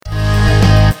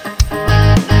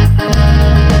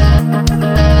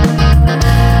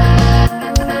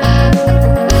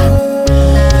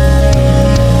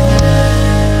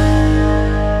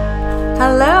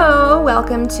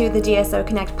to the DSO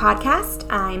Connect podcast.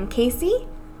 I'm Casey.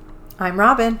 I'm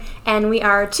Robin. And we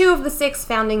are 2 of the 6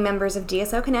 founding members of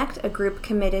DSO Connect, a group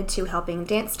committed to helping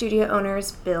dance studio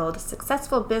owners build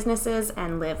successful businesses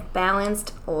and live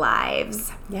balanced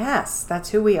lives. Yes, that's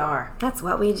who we are. That's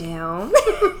what we do.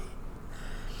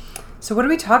 So what are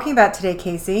we talking about today,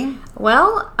 Casey?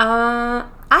 Well,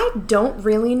 I don't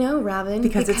really know, Robin.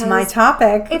 Because it's my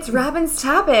topic. It's Robin's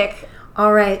topic.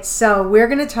 All right, so we're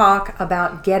going to talk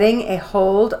about getting a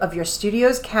hold of your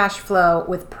studio's cash flow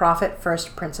with profit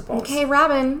first principles. Okay,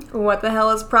 Robin, what the hell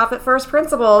is profit first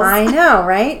principles? I know,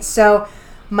 right? So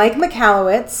Mike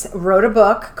Michalowicz wrote a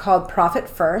book called Profit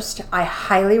First. I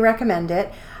highly recommend it.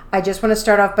 I just want to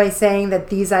start off by saying that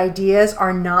these ideas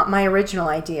are not my original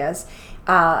ideas.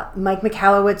 Mike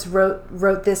Michalowicz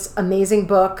wrote this amazing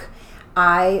book.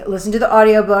 I listened to the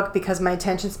audiobook because my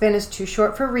attention span is too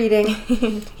short for reading.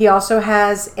 He also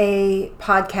has a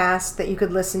podcast that you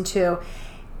could listen to.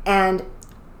 And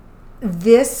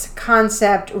this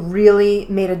concept really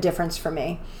made a difference for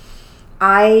me.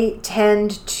 I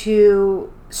tend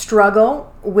to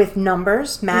struggle with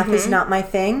numbers. Math is not my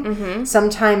thing.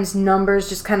 Sometimes numbers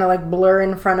just kind of like blur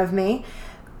in front of me.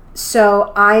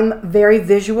 So I'm very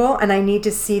visual and I need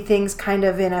to see things kind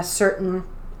of in a certain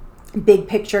big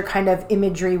picture kind of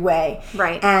imagery way.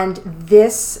 Right. And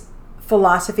this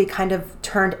philosophy kind of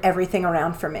turned everything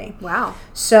around for me. Wow.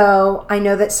 So I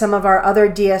know that some of our other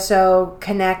DSO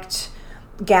Connect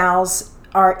gals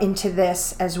are into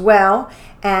this as well.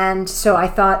 And so I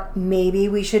thought maybe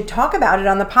we should talk about it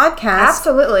on the podcast.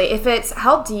 Absolutely. If it's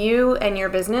helped you and your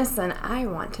business, then I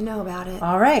want to know about it.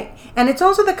 All right. And it's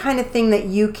also the kind of thing that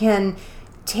you can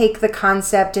take the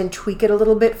concept and tweak it a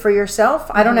little bit for yourself.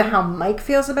 I don't know how Mike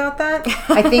feels about that.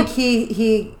 I think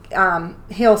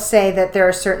he'll say that there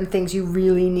are certain things you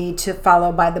really need to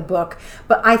follow by the book.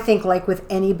 But I think like with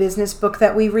any business book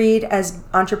that we read as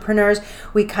entrepreneurs,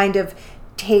 we kind of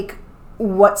take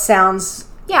what sounds...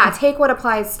 Yeah, take what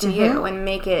applies to you and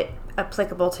make it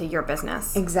applicable to your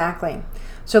business. Exactly.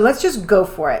 So let's just go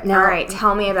for it. Now, all right,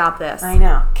 tell me about this. I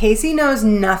know. Casey knows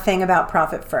nothing about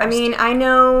Profit First. I mean, I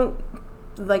know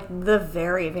like the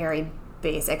very, very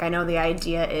basic. I know the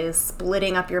idea is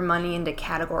splitting up your money into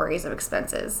categories of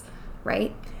expenses,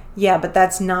 right? Yeah, but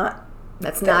that's not the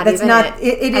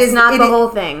whole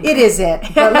thing. It is it.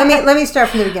 But let me start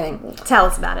from the beginning. Tell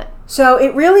us about it. So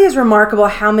it really is remarkable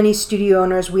how many studio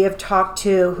owners we have talked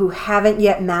to who haven't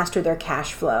yet mastered their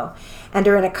cash flow and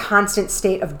are in a constant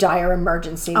state of dire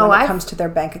emergency when it comes to their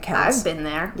bank accounts. I've been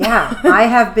there. Yeah, I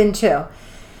have been too.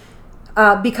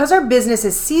 Because our business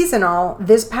is seasonal,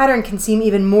 this pattern can seem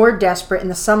even more desperate in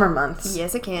the summer months.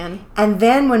 Yes, it can. And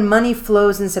then when money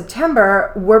flows in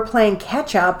September, we're playing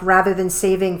catch up rather than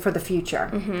saving for the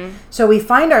future. So we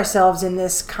find ourselves in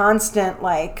this constant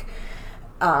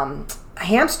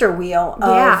hamster wheel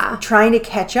of trying to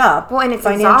catch up. Well, and it's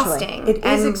financially. Exhausting. It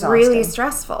is exhausting. Really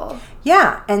stressful.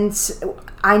 Yeah, and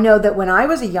I know that when I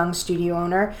was a young studio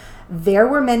owner, there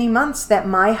were many months that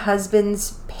my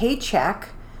husband's paycheck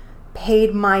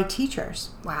paid my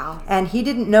teachers. Wow. And he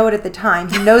didn't know it at the time.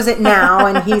 He knows it now,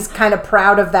 and he's kind of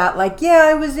proud of that. Like, yeah,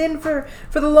 I was in for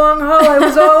the long haul. I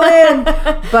was all in.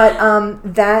 But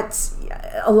that's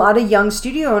a lot of young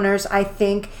studio owners, I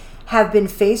think, have been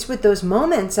faced with those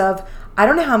moments of, I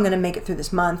don't know how I'm going to make it through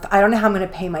this month. I don't know how I'm going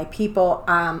to pay my people.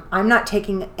 I'm not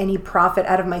taking any profit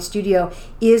out of my studio.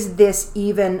 Is this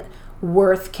even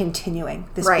worth continuing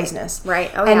this business?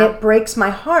 Right. Oh, and it breaks my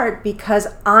heart because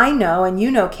I know, and you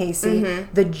know, Casey,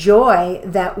 the joy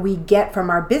that we get from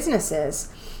our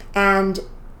businesses. And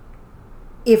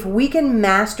if we can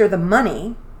master the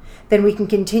money, then we can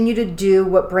continue to do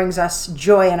what brings us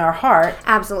joy in our heart.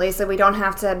 Absolutely. So we don't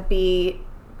have to be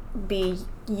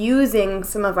using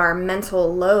some of our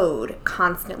mental load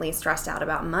constantly stressed out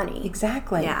about money.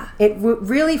 Exactly. Yeah. It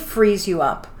really frees you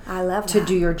up. I love to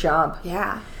do your job.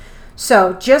 Yeah.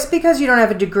 So just because you don't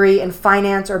have a degree in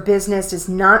finance or business does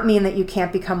not mean that you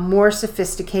can't become more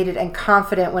sophisticated and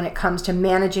confident when it comes to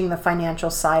managing the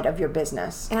financial side of your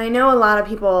business. And I know a lot of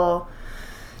people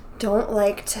don't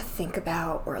like to think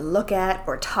about or look at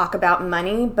or talk about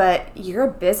money, but you're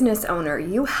a business owner.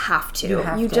 You have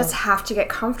to. You just have to get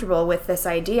comfortable with this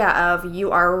idea of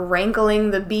you are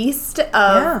wrangling the beast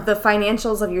of the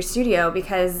financials of your studio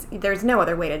because there's no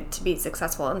other way to be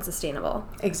successful and sustainable.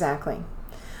 Exactly.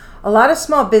 A lot of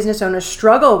small business owners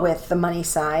struggle with the money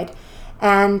side,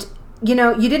 and you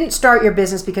know, you didn't start your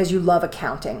business because you love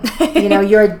accounting. You know,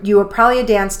 you were probably a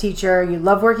dance teacher, you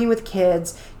love working with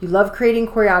kids, you love creating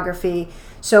choreography.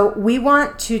 So we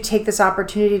want to take this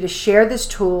opportunity to share this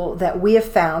tool that we have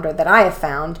found, or that I have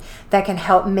found, that can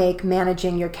help make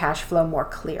managing your cash flow more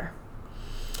clear.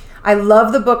 I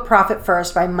love the book Profit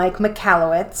First by Mike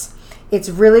Michalowicz. It's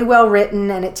really well written,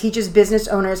 and it teaches business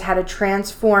owners how to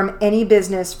transform any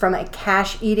business from a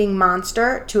cash-eating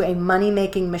monster to a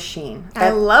money-making machine.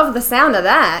 I love the sound of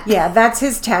that. Yeah, that's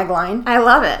his tagline. I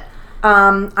love it.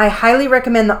 I highly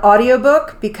recommend the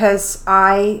audiobook because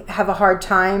I have a hard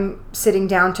time sitting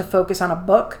down to focus on a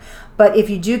book. But if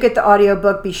you do get the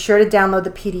audiobook, be sure to download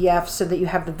the PDF so that you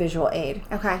have the visual aid.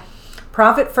 Okay.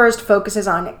 Profit First focuses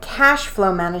on a cash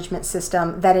flow management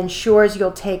system that ensures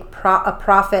you'll take a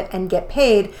profit and get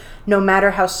paid no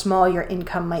matter how small your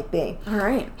income might be. All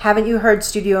right. Haven't you heard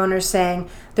studio owners saying,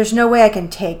 there's no way I can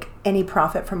take any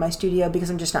profit from my studio because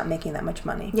I'm just not making that much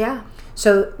money? Yeah.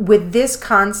 So with this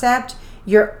concept,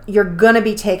 you're going to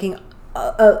be taking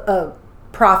a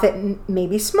profit,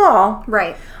 maybe small,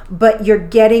 right? But you're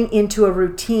getting into a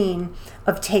routine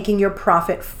of taking your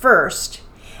profit first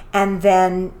and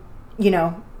then,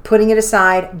 putting it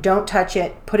aside, don't touch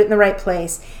it, put it in the right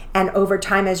place. And over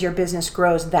time, as your business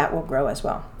grows, that will grow as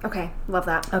well. Okay. Love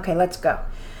that. Okay, let's go.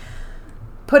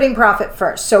 Putting profit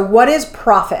first. So what is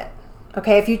profit?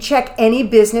 Okay, if you check any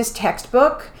business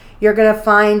textbook, you're going to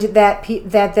find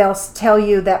that they'll tell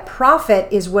you that profit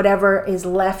is whatever is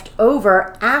left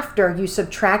over after you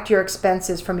subtract your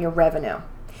expenses from your revenue.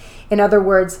 In other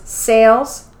words,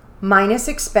 sales minus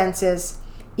expenses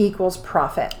equals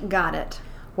profit. Got it.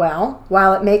 Well,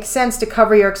 while it makes sense to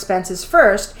cover your expenses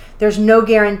first, there's no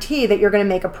guarantee that you're going to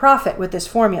make a profit with this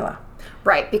formula.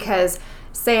 Right, because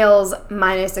sales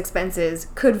minus expenses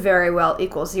could very well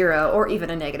equal zero or even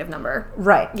a negative number.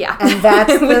 Right. Yeah. And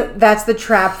that's the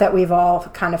trap that we've all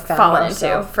kind of fallen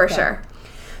into, for sure.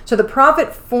 So the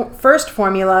profit first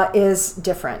formula is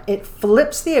different. It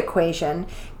flips the equation,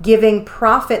 giving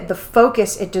profit the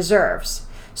focus it deserves.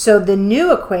 So the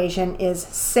new equation is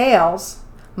sales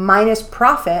minus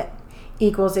profit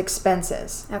equals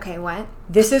expenses. Okay, what?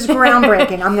 This is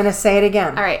groundbreaking. I'm going to say it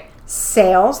again. All right.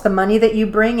 Sales, the money that you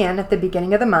bring in at the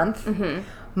beginning of the month,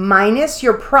 minus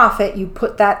your profit, you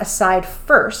put that aside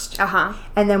first.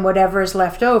 And then whatever is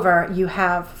left over, you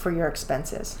have for your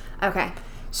expenses. Okay.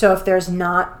 So if there's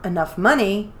not enough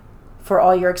money for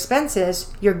all your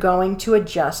expenses, you're going to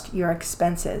adjust your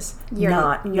expenses,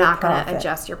 not your profit. Going to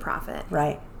adjust your profit.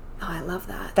 Right. Oh, I love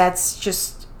that. That's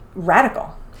just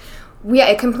radical. Yeah,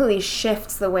 it completely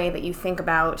shifts the way that you think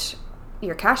about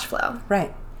your cash flow.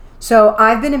 Right. So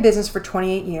I've been in business for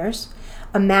 28 years.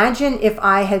 Imagine if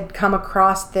I had come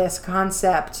across this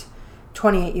concept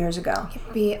 28 years ago.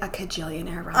 You'd be a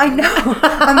cajillionaire. I know.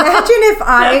 Imagine if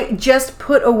I just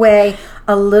put away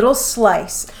a little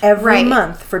slice every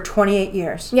month for 28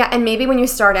 years. Yeah, and maybe when you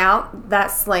start out,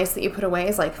 that slice that you put away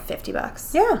is like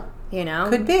 $50. Yeah.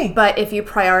 Could be. But if you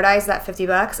prioritize that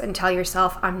 $50 and tell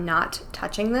yourself, I'm not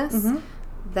touching this,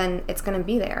 then it's going to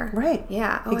be there. Right.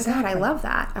 Yeah. Oh, exactly. My God, I love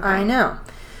that. Okay. I know.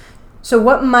 So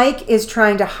what Mike is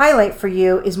trying to highlight for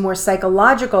you is more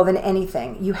psychological than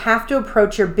anything. You have to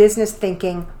approach your business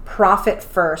thinking profit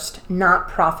first, not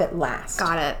profit last.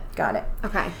 Got it.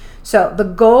 Okay. So the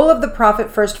goal of the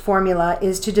Profit First formula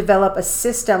is to develop a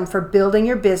system for building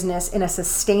your business in a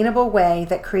sustainable way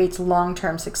that creates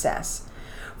long-term success.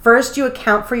 First, you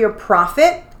account for your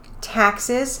profit,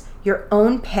 taxes, your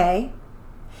own pay,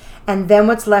 and then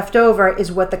what's left over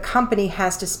is what the company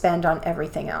has to spend on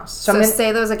everything else. So I'm gonna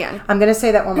say those again. I'm going to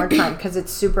say that one more time because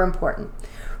it's super important.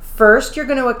 First, you're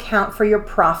going to account for your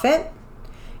profit,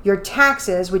 your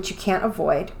taxes, which you can't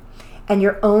avoid, and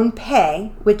your own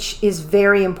pay, which is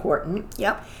very important.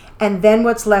 Yep. And then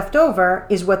what's left over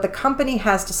is what the company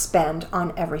has to spend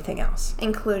on everything else.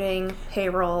 Including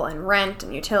payroll and rent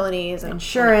and utilities and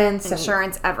insurance,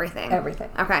 everything.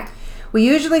 Everything. Okay. We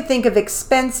usually think of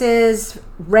expenses,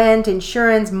 rent,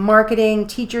 insurance, marketing,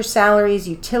 teacher salaries,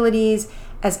 utilities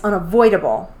as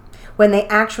unavoidable when they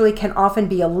actually can often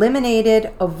be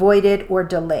eliminated, avoided, or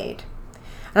delayed.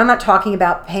 And I'm not talking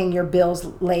about paying your bills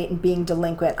late and being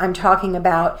delinquent. I'm talking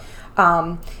about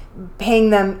paying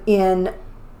them in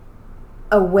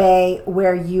a way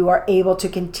where you are able to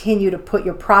continue to put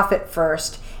your profit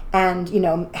first and,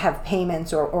 have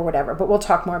payments or whatever. But we'll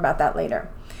talk more about that later.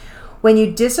 When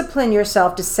you discipline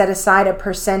yourself to set aside a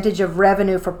percentage of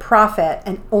revenue for profit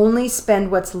and only spend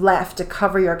what's left to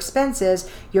cover your expenses,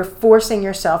 you're forcing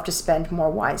yourself to spend more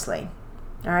wisely.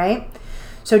 All right?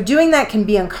 So doing that can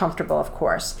be uncomfortable, of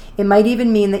course. It might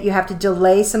even mean that you have to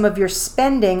delay some of your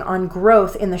spending on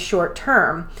growth in the short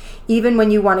term, even when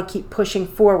you want to keep pushing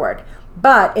forward.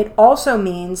 But it also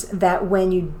means that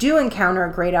when you do encounter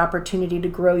a great opportunity to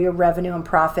grow your revenue and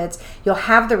profits, you'll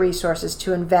have the resources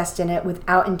to invest in it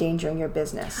without endangering your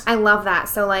business. I love that.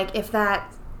 So if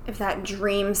that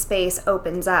dream space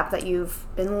opens up that you've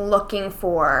been looking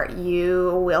for,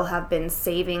 you will have been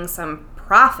saving some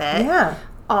profit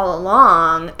all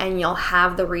along, and you'll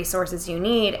have the resources you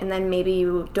need, and then maybe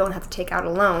you don't have to take out a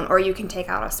loan, or you can take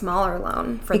out a smaller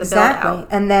loan for the build out.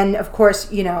 And then, of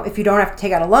course, you know, if you don't have to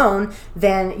take out a loan,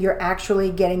 then you're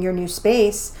actually getting your new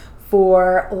space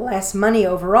for less money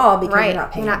overall because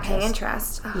you're not paying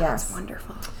interest. Oh, yes. That's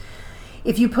wonderful.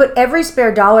 If you put every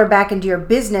spare dollar back into your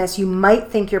business, you might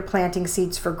think you're planting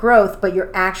seeds for growth, but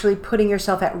you're actually putting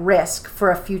yourself at risk for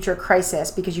a future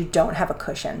crisis because you don't have a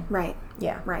cushion. Right.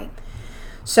 Yeah. Right.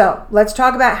 So let's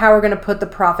talk about how we're going to put the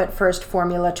Profit First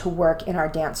formula to work in our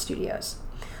dance studios.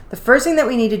 The first thing that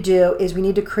we need to do is we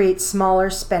need to create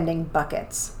smaller spending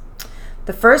buckets.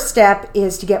 The first step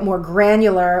is to get more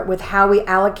granular with how we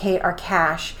allocate our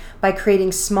cash by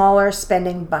creating smaller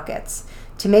spending buckets.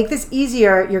 To make this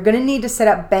easier, you're going to need to set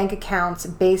up bank accounts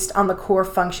based on the core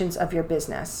functions of your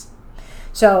business.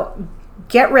 So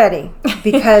get ready,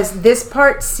 because this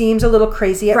part seems a little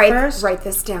crazy at first. Write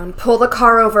this down. Pull the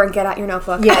car over and get out your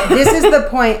notebook. Yeah, this is the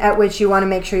point at which you want to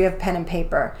make sure you have pen and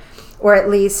paper, or at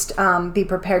least be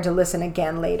prepared to listen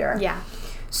again later. Yeah.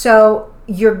 So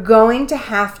you're going to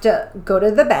have to go to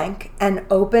the bank and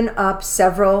open up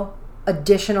several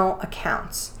additional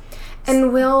accounts.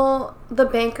 And will the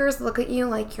bankers look at you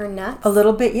like you're nuts? A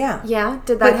little bit, yeah. Yeah?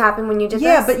 Did that happen when you did this?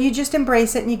 Yeah, but you just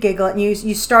embrace it and you giggle it, and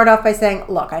you start off by saying,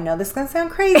 look, I know this is going to sound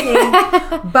crazy,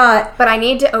 but I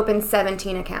need to open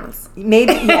 17 accounts.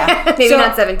 Maybe, yeah. Maybe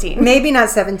not 17. Maybe not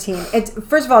 17.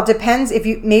 First of all, it depends if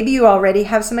you already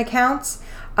have some accounts,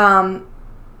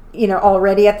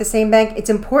 already at the same bank.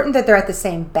 It's important that they're at the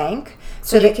same bank.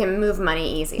 So you can move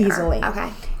money easily.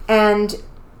 Okay. And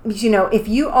if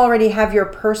you already have your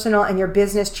personal and your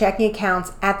business checking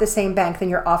accounts at the same bank, then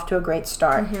you're off to a great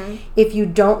start. Mm-hmm. If you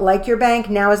don't like your bank,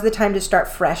 now is the time to start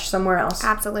fresh somewhere else.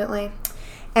 Absolutely.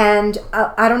 And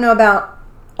I don't know about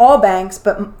all banks,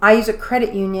 but I use a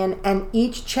credit union, and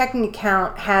each checking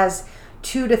account has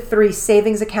 2 to 3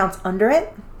 savings accounts under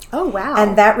it. Oh, wow.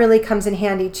 And that really comes in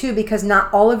handy, too, because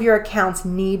not all of your accounts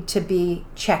need to be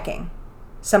checking.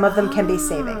 Some of them can be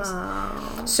savings.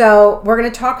 So we're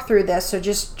going to talk through this, so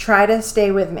just try to stay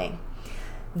with me.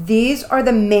 These are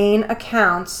the main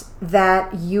accounts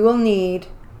that you will need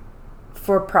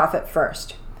for Profit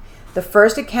First. The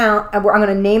first account, I'm going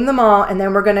to name them all, and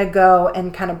then we're going to go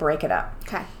and kind of break it up.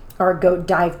 Okay. Or go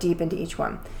dive deep into each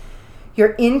one.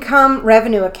 Your income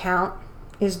revenue account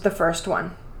is the first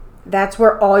one. That's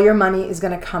where all your money is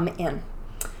going to come in.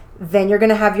 Then you're going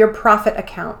to have your profit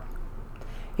account,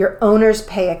 your owner's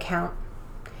pay account,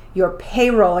 your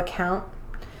payroll account,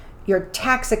 your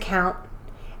tax account,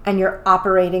 and your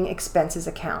operating expenses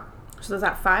account. So is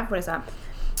that 5? What is that?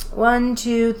 1,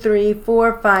 2, 3,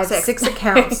 4, 5, 6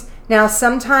 accounts. Now,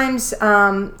 sometimes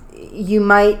you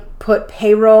might put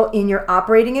payroll in your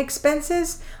operating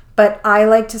expenses, but I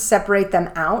like to separate them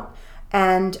out.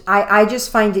 And I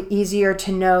just find it easier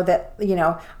to know that,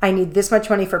 I need this much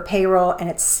money for payroll and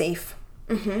it's safe.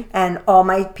 Mm-hmm. And all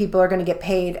my people are going to get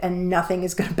paid and nothing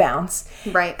is going to bounce.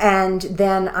 Right. And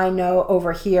then I know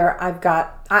over here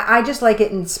I just like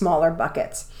it in smaller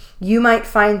buckets. You might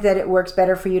find that it works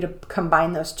better for you to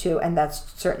combine those two, and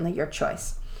that's certainly your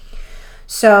choice.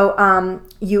 So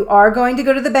you are going to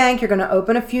go to the bank. You're going to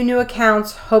open a few new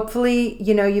accounts. Hopefully,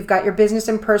 you've got your business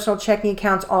and personal checking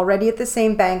accounts already at the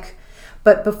same bank.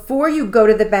 But before you go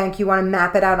to the bank, you want to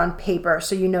map it out on paper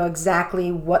so you know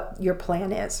exactly what your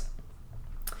plan is.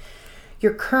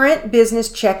 Your current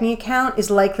business checking account is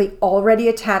likely already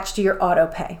attached to your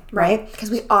AutoPay, right?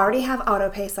 Because we already have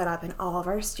AutoPay set up in all of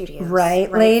our studios.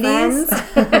 Right ladies?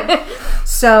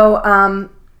 So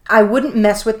I wouldn't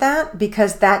mess with that,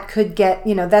 because that could get,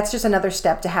 that's just another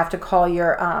step to have to call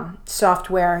your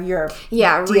software, your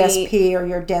DSP or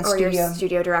your dance studio. Or your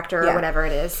studio director or whatever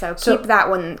it is. So keep that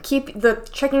one, keep the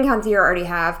checking account that you already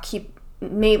have,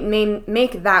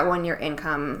 make that one your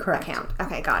income account.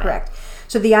 Okay, got it. Correct.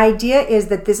 So the idea is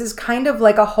that this is kind of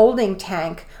like a holding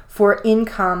tank for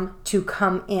income to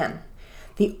come in.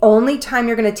 The only time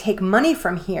you're going to take money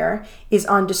from here is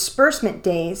on disbursement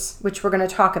days, which we're going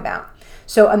to talk about.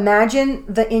 So imagine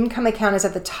the income account is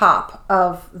at the top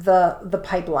of the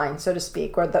pipeline, so to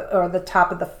speak, or the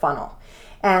top of the funnel.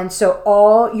 And so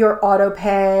all your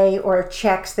AutoPay or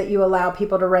checks that you allow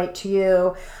people to write to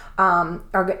you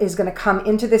is going to come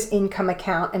into this income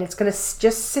account, and it's going to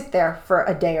just sit there for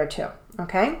a day or two.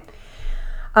 Okay.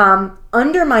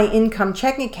 Under my income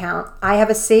checking account, I have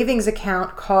a savings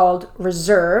account called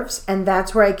reserves, and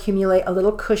that's where I accumulate a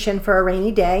little cushion for a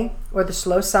rainy day or the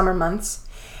slow summer months.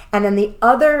 And then the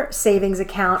other savings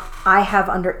account I have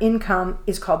under income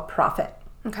is called profit.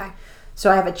 Okay. So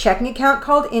I have a checking account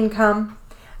called income.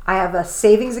 I have a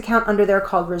savings account under there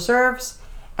called reserves.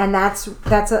 And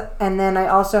and then I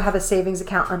also have a savings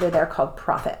account under there called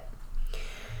profit.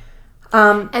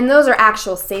 And those are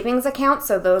actual savings accounts,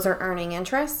 so those are earning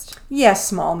interest? Yes,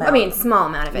 small amount. I mean, small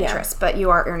amount of interest, but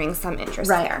you are earning some interest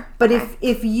there. But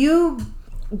if your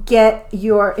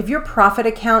profit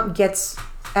account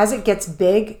as it gets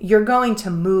big, you're going to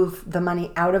move the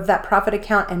money out of that profit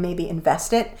account and maybe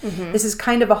invest it. Mm-hmm. This is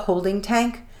kind of a holding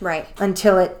tank, right?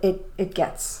 Until it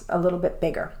gets a little bit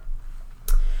bigger.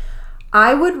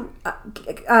 I would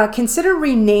consider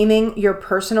renaming your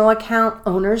personal account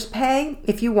Owner's Pay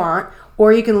if you want,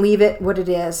 or you can leave it what it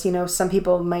is. You know, some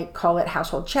people might call it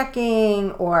household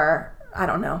checking, or I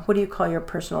don't know. What do you call your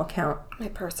personal account? My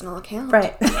personal account.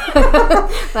 Right.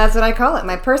 That's what I call it,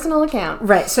 my personal account.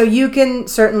 Right. So you can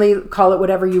certainly call it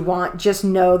whatever you want. Just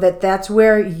know that that's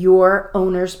where your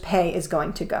owner's pay is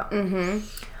going to go.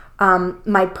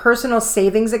 Mm-hmm. My personal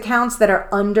savings accounts that are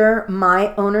under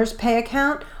my owner's pay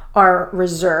account are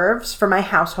reserves for my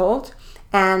household.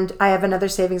 And I have another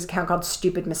savings account called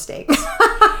Stupid Mistakes.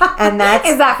 And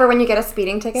is that for when you get a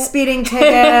speeding ticket? Speeding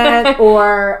ticket,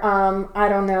 or I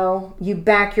don't know, you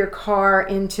back your car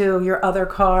into your other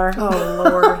car. Oh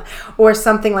Lord. Or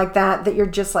something like that you're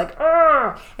just like,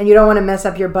 ugh, and you don't want to mess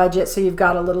up your budget, so you've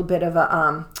got a little bit of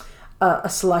a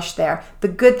slush there. The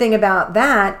good thing about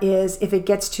that is if it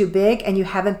gets too big and you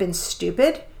haven't been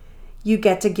stupid, you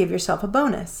get to give yourself a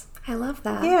bonus. I love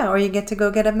that. Yeah, or you get to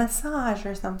go get a massage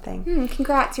or something.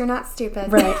 Congrats, you're not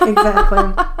stupid. Right,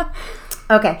 exactly.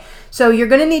 Okay, so you're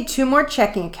going to need 2 more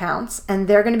checking accounts, and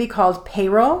they're going to be called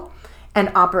payroll and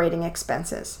operating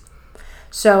expenses.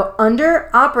 So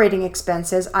under operating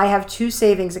expenses, I have 2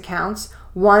 savings accounts.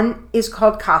 One is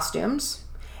called costumes,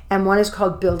 and one is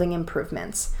called building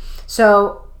improvements.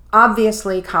 So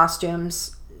obviously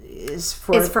costumes is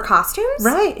for... It's for costumes?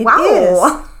 Right, it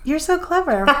is. You're so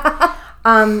clever.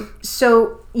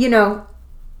 So, you know,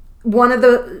 one of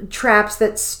the traps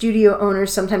that studio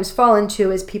owners sometimes fall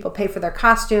into is people pay for their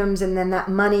costumes, and then that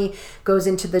money goes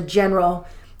into the general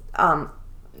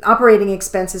operating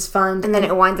expenses fund. And then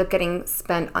it winds up getting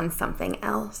spent on something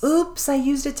else. Oops, I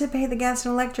used it to pay the gas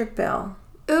and electric bill.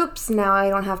 Oops, now I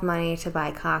don't have money to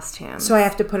buy costumes. So I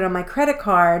have to put it on my credit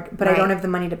card, but I don't have the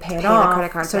money to pay it off. The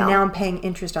credit card bill. Now I'm paying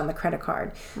interest on the credit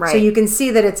card. Right. So you can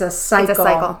see that it's a cycle. It's a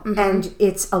cycle. Mm-hmm. And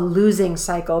it's a losing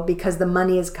cycle because the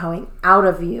money is going out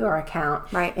of your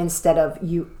account instead of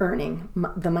you earning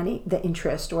the money, the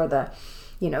interest, or the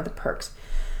perks.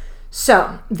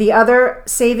 So the other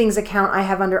savings account I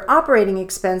have under operating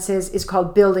expenses is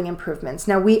called building improvements.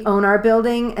 Now we own our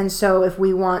building, and so if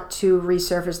we want to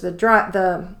resurface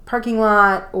the parking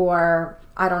lot, or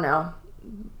I don't know,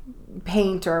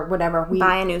 paint or whatever, we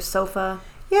buy a new sofa.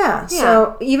 Yeah.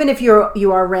 So even if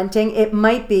you are renting, it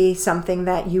might be something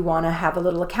that you want to have a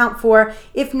little account for.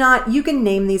 If not, you can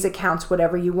name these accounts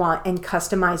whatever you want and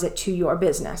customize it to your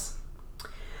business.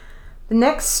 The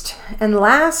next and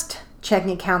last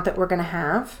checking account that we're going to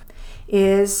have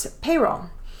is payroll.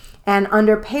 And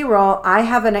under payroll, I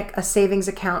have a savings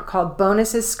account called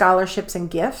Bonuses, Scholarships, and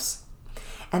Gifts.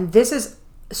 And this is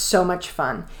so much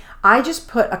fun. I just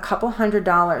put a couple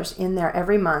 $100 in there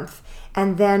every month.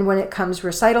 And then when it comes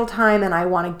recital time and I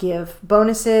want to give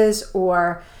bonuses,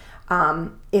 or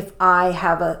if I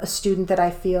have a student that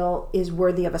I feel is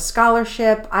worthy of a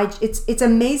scholarship, it's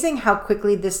amazing how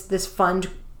quickly this fund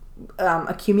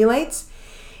accumulates.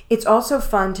 It's also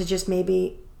fun to just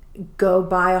maybe go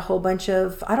buy a whole bunch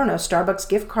of, I don't know, Starbucks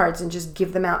gift cards and just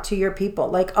give them out to your people.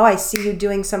 Like, oh, I see you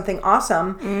doing something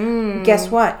awesome. Guess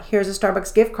what? Here's a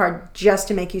Starbucks gift card just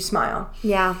to make you smile.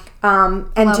 Yeah.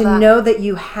 And to know that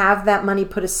you have that money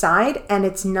put aside and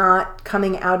it's not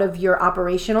coming out of your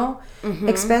operational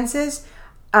expenses.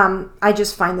 I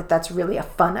just find that that's really a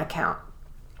fun account,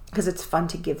 because it's fun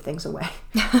to give things away.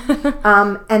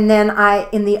 And then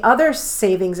in the other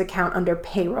savings account under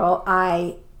payroll,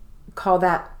 I call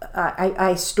that,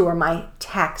 I store my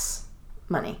tax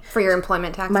money. For your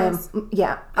employment taxes?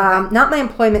 Not my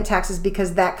employment taxes,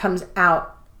 because that comes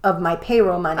out of my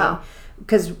payroll money.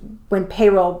 Because when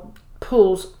payroll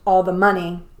pulls all the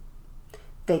money,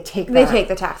 they take that. They take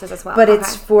the taxes as well. But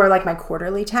it's for like my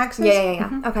quarterly taxes. Yeah.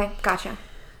 Mm-hmm. Okay, gotcha.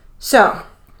 So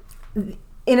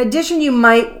in addition, you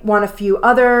might want a few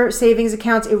other savings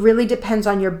accounts. It really depends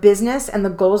on your business and the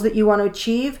goals that you want to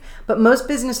achieve. But most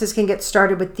businesses can get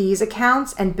started with these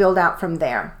accounts and build out from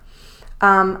there.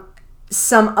 Some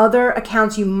other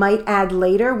accounts you might add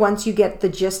later, once you get the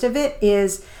gist of it,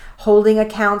 is holding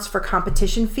accounts for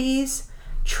competition fees,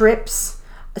 trips,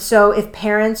 So if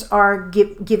parents are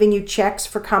giving you checks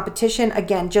for competition,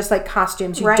 again, just like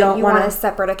costumes, you don't want a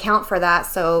separate account for that,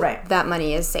 so that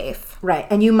money is safe. Right.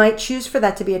 And you might choose for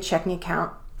that to be a checking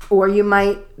account, or you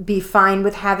might be fine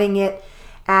with having it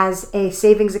as a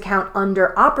savings account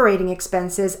under operating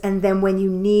expenses, and then when you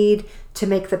need to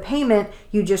make the payment,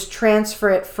 you just transfer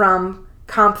it from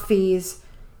comp fees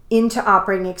into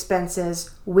operating expenses,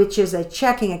 which is a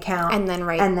checking account, and then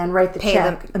write the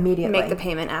check immediately. Make the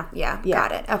payment app. Yeah,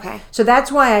 got it. Okay. So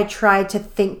that's why I tried to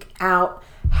think out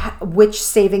which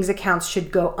savings accounts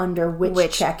should go under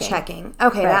which checking.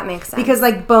 Okay, that makes sense. Because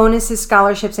like bonuses,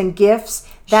 scholarships, and gifts,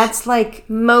 that's like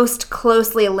most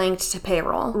closely linked to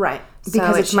payroll. Right.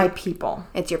 Because it's my people.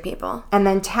 It's your people. And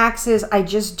then taxes, I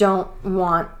just don't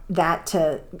want that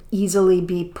to easily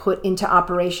be put into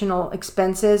operational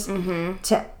expenses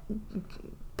to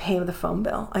pay the phone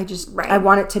bill. I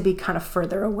want it to be kind of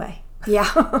further away.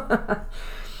 Yeah.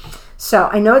 So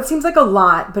I know it seems like a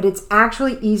lot, but it's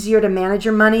actually easier to manage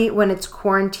your money when it's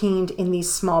quarantined in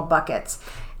these small buckets.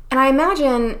 And I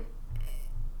imagine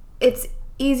it's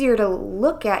easier to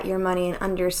look at your money and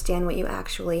understand what you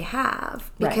actually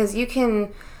have, because you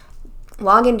can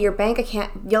log into your bank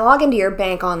account, you log into your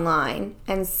bank online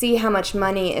and see how much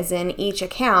money is in each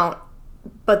account,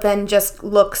 but then just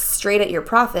look straight at your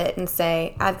profit and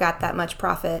say, I've got that much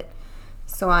profit,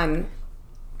 so I'm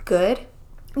good.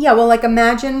 Yeah, well, like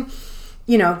imagine,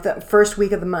 the first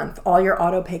week of the month, all your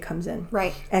auto pay comes in.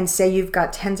 Right. And say you've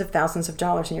got tens of thousands of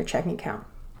dollars in your checking account.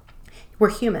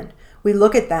 We're human. We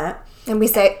look at that. And we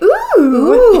say,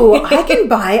 ooh, I can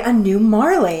buy a new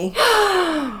Marley.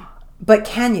 But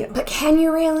can you? But can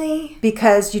you really?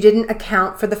 Because you didn't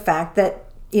account for the fact that,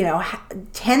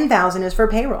 $10,000 is for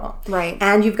payroll. Right.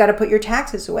 And you've got to put your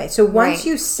taxes away. So once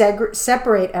you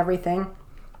separate everything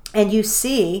and you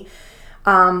see,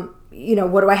 what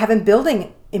do I have in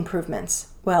building improvements?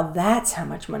 Well, that's how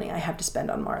much money I have to spend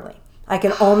on Marley. I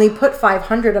can only put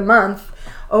 $500 a month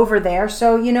over there.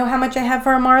 So you know how much I have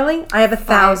for a Marley? I have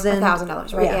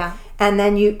 $1,000, right? Yeah. And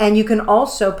then you can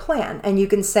also plan, and you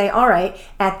can say, all right,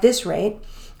 at this rate,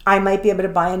 I might be able to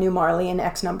buy a new Marley in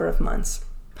X number of months.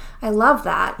 I love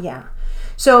that. Yeah.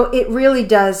 So it really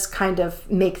does kind of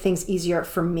make things easier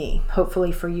for me,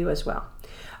 hopefully for you as well.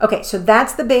 Okay, so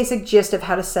that's the basic gist of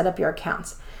how to set up your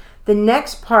accounts. The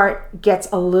next part gets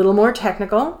a little more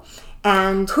technical,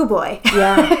 and oh boy.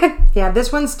 Yeah,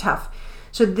 this one's tough.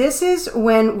 So this is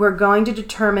when we're going to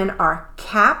determine our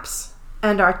caps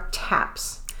and our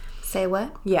taps. Say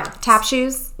what? Yeah. Tap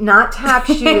shoes? Not tap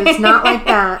shoes, not like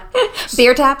that.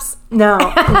 Beer taps? No,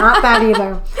 not that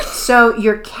either. So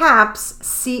your caps,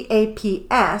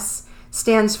 CAPS,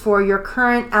 stands for your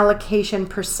current allocation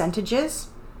percentages.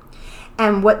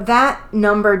 And what that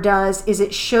number does is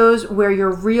it shows where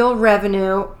your real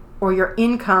revenue or your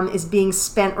income is being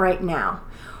spent right now,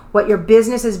 what your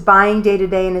business is buying day to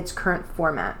day in its current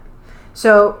format.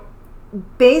 So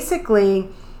basically,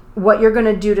 what you're going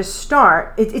to do to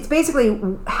start, it's basically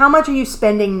how much are you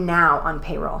spending now on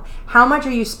payroll? How much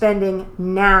are you spending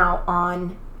now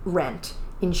on rent,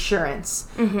 insurance,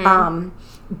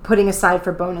 putting aside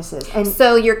for bonuses? And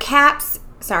so your caps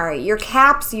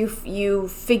you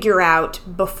figure out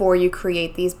before you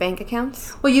create these bank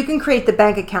accounts? Well, you can create the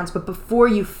bank accounts, but before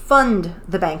you fund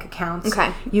the bank accounts,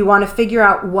 you want to figure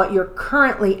out what you're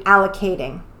currently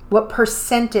allocating, what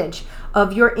percentage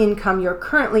of your income you're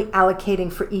currently allocating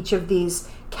for each of these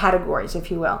categories, if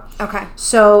you will. Okay.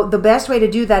 So the best way to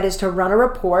do that is to run a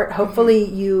report. Hopefully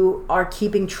you are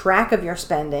keeping track of your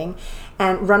spending,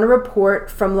 and run a report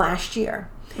from last year.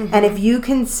 And if you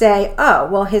can say, oh,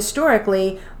 well,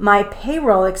 historically, my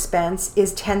payroll expense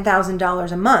is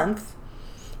 $10,000 a month,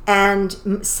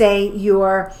 and say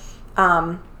your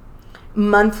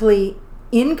monthly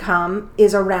income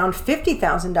is around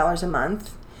 $50,000 a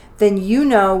month, then you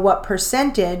know what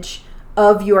percentage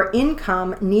of your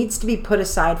income needs to be put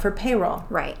aside for payroll.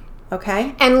 Right.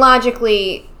 Okay? And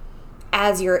logically,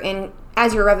 as your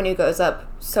revenue goes up,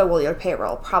 so will your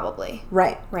payroll, probably.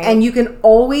 Right. And you can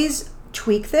always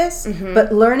tweak this,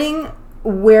 but learning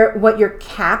what your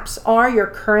caps are, your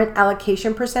current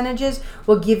allocation percentages,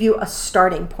 will give you a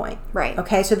starting point. Right.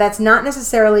 Okay, so that's not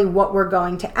necessarily what we're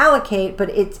going to allocate, but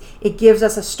it gives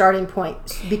us a starting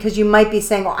point, because you might be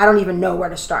saying, well, I don't even know where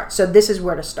to start. So this is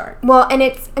where to start. Well, and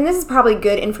this is probably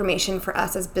good information for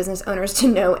us as business owners to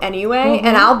know anyway.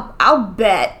 And I'll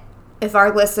bet if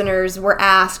our listeners were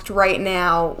asked right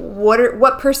now,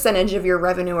 what percentage of your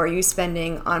revenue are you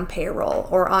spending on payroll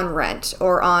or on rent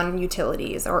or on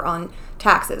utilities or on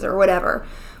taxes or whatever?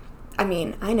 I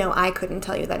mean, I know I couldn't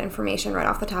tell you that information right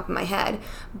off the top of my head,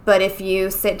 but if you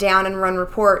sit down and run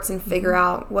reports and figure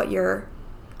out what your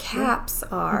caps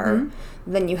are,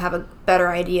 then you have a better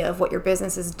idea of what your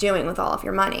business is doing with all of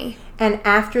your money. And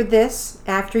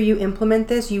after you implement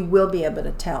this, you will be able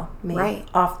to tell me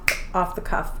off the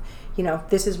cuff,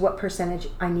 this is what percentage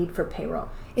I need for payroll.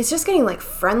 It's just getting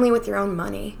friendly with your own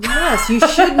money. Yes, you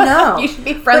should know. You should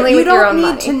be friendly with your own money. You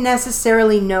don't need to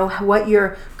necessarily know what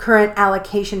your current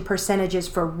allocation percentage is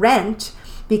for rent,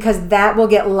 because that will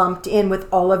get lumped in with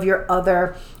all of your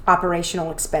other operational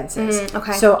expenses.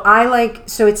 Okay. So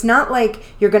it's not like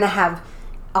you're going to have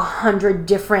 100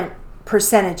 different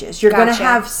percentages. You're going to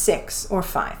have 6 or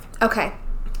 5. Okay.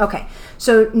 Okay.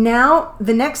 So now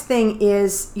the next thing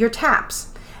is your TAPS.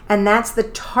 And that's the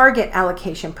target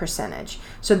allocation percentage.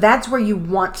 So that's where you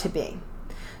want to be.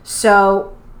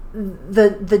 So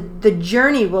the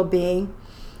journey will be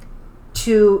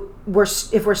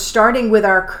if we're starting with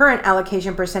our current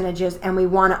allocation percentages and we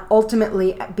want to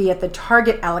ultimately be at the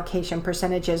target allocation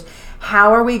percentages,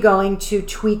 how are we going to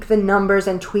tweak the numbers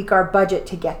and tweak our budget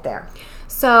to get there?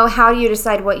 So how do you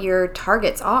decide what your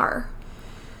targets are?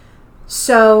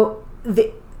 So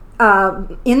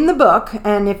in the book,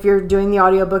 and if you're doing the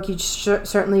audiobook, you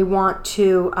certainly want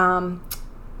to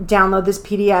download this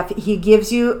PDF. He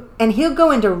gives you, and he'll go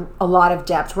into a lot of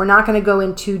depth. We're not going to go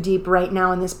in too deep right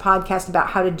now in this podcast about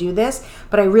how to do this,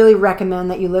 but I really recommend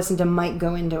that you listen to Mike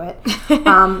go into it.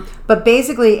 But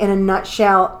basically, in a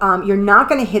nutshell, you're not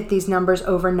going to hit these numbers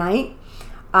overnight,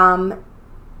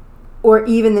 or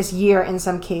even this year in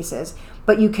some cases.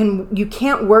 But you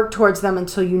can't work towards them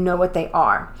until you know what they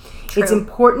are. True. It's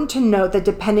important to note that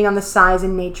depending on the size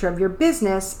and nature of your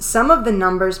business, some of the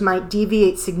numbers might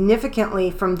deviate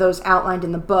significantly from those outlined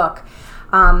in the book.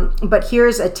 But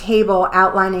here's a table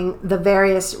outlining the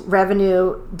various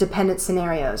revenue-dependent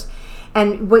scenarios.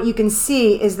 And what you can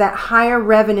see is that higher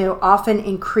revenue often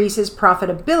increases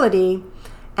profitability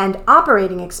and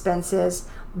operating expenses,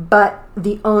 but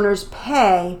the owner's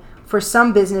pay for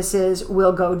some businesses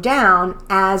will go down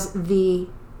as the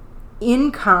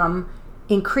income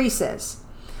increases.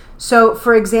 So,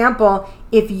 for example,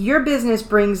 if your business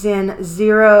brings in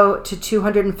 $0 to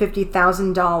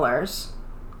 $250,000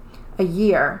 a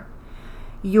year,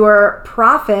 your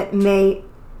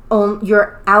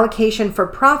allocation for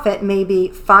profit may be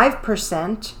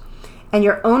 5%, and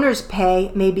your owner's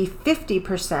pay may be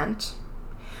 50%.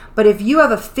 But if you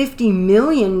have a $50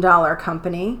 million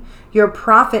company, your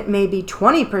profit may be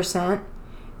 20%,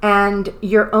 and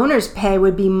your owner's pay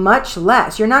would be much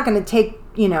less. You're not going to take,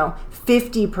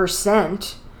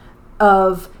 50%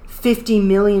 of $50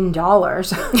 million.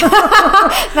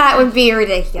 That would be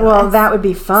ridiculous. Well, that would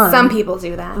be fun. Some people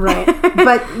do that. Right.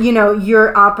 But,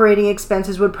 your operating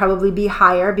expenses would probably be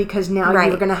higher because now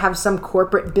you're going to have some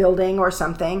corporate building or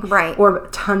something. Right. Or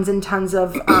tons and tons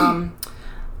of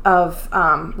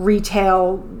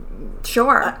retail,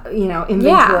 inventory.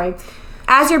 Yeah.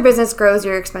 As your business grows,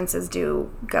 your expenses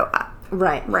do go up.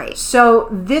 Right. So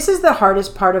this is the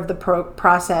hardest part of the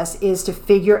process, is to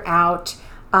figure out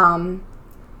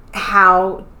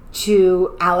how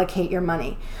to allocate your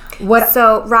money.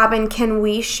 So, Robin, can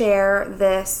we share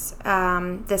this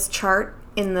this chart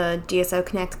in the DSO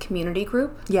Connect community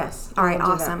group? Yes. All right.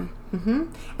 Awesome.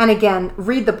 Mm-hmm. And again,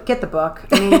 get the book.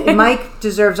 I mean, Mike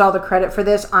deserves all the credit for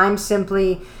this. I'm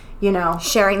simply,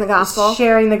 sharing the gospel,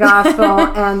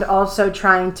 and also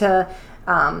trying to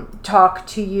talk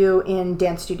to you in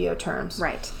dance studio terms.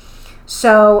 Right.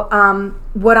 So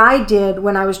what I did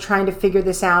when I was trying to figure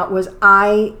this out was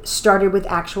I started with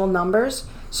actual numbers.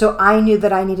 So I knew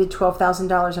that I needed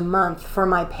 $12,000 a month for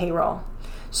my payroll.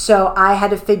 So I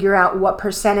had to figure out what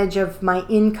percentage of my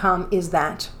income is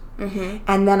that. Mm-hmm.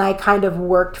 And then I kind of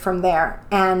worked from there.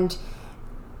 And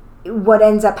what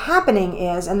ends up happening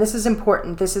is, and this is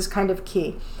important, this is kind of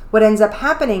key, what ends up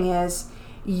happening is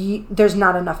there's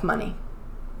not enough money.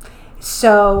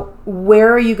 So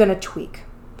where are you going to tweak?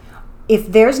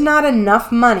 If there's not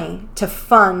enough money to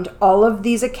fund all of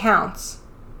these accounts,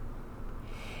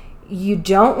 you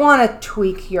don't want to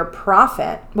tweak your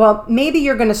profit. Well, maybe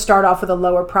you're going to start off with a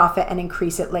lower profit and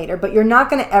increase it later, but you're not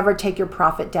going to ever take your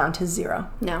profit down to 0.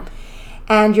 No.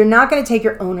 And you're not going to take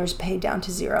your owner's pay down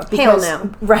to 0. Hell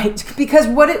no. Right. Because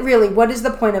what is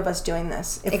the point of us doing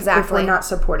this if we're not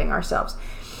supporting ourselves?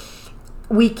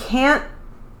 We can't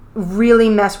really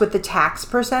mess with the tax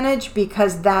percentage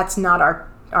because that's not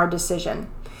our decision.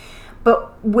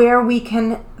 But where we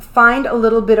can find a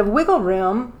little bit of wiggle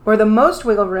room, or the most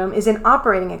wiggle room, is in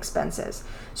operating expenses.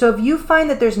 So if you find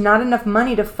that there's not enough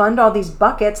money to fund all these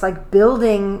buckets, like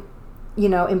building,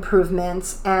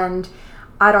 improvements and,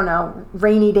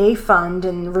 rainy day fund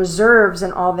and reserves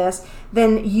and all this,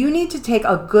 then you need to take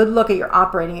a good look at your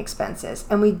operating expenses.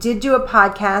 And we did do a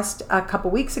podcast a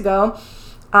couple weeks ago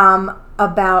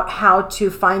about how to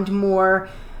find more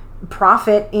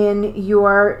profit in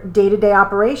your day-to-day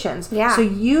operations. Yeah. So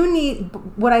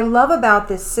what I love about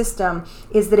this system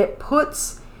is that it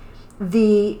puts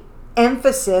the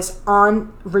emphasis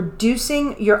on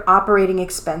reducing your operating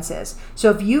expenses.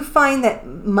 So if you find that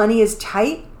money is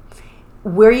tight,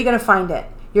 where are you going to find it?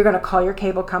 You're going to call your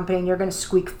cable company and you're going to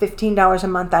squeak $15 a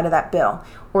month out of that bill.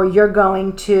 Or you're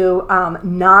going to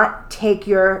not take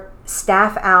your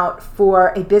staff out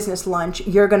for a business lunch.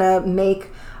 You're going to make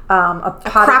a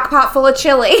crock pot full of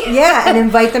chili. Yeah, and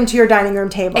invite them to your dining room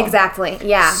table. Exactly,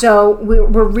 yeah. So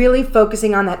we're really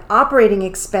focusing on that operating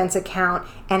expense account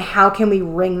and how can we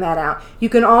wring that out. You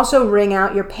can also wring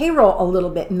out your payroll a little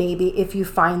bit, maybe, if you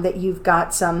find that you've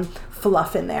got some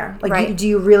fluff in there. Like, right. Do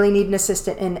you really need an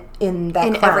assistant in that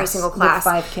in class? Every single class.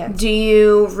 With 5 kids? Do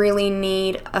you really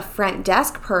need a front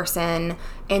desk person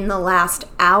in the last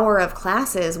hour of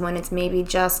classes when it's maybe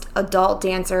just adult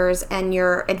dancers and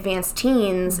your advanced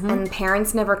teens, and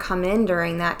parents never come in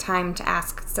during that time to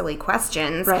ask silly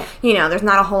questions? Right. There's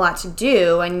not a whole lot to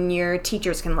do and your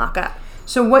teachers can lock up.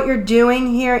 So what you're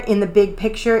doing here in the big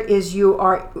picture is you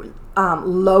are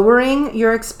lowering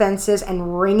your expenses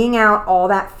and wringing out all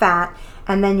that fat,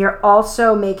 and then you're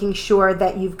also making sure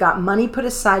that you've got money put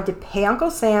aside to pay Uncle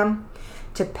Sam,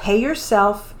 to pay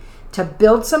yourself, to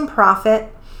build some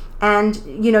profit.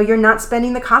 And, you're not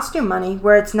spending the costume money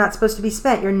where it's not supposed to be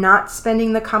spent. You're not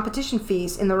spending the competition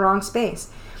fees in the wrong space.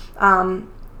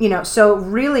 So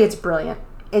really it's brilliant.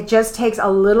 It just takes a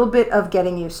little bit of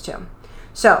getting used to.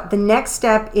 So the next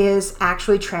step is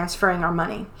actually transferring our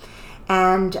money.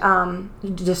 And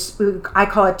I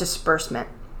call it disbursement.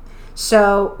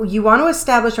 So you want to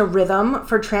establish a rhythm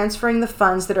for transferring the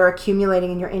funds that are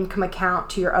accumulating in your income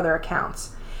account to your other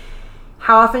accounts.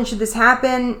 How often should this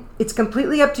happen? It's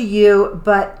completely up to you,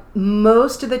 but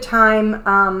most of the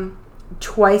time,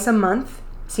 twice a month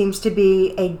seems to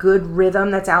be a good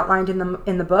rhythm that's outlined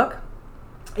in the book.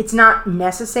 It's not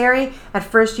necessary. At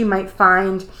first, you might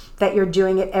find that you're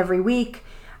doing it every week,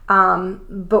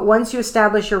 but once you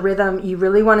establish your rhythm, you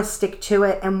really want to stick to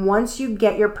it. And once you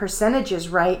get your percentages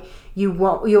right,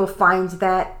 you'll find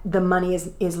that the money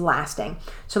is lasting.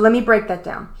 So let me break that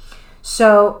down.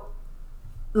 So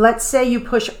let's say you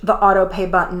push the auto pay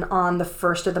button on the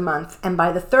first of the month, and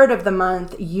by the third of the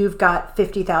month, you've got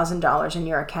 $50,000 in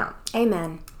your account.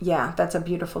 Amen. Yeah, that's a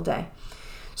beautiful day.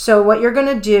 So what you're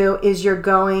going to do is you're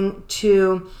going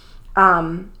to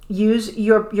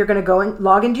you're going to go and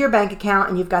log into your bank account,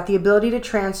 and you've got the ability to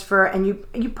transfer, and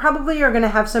you probably are going to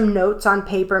have some notes on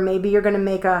paper. Maybe you're going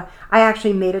to I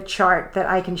actually made a chart that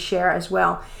I can share as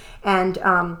well. And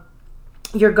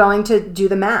you're going to do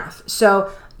the math.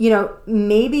 So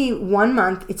maybe one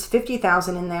month it's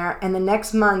 50,000 in there, and the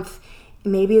next month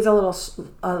maybe is a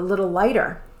little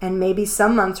lighter, and maybe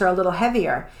some months are a little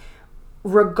heavier.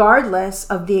 Regardless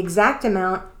of the exact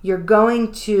amount, you're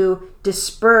going to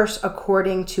disperse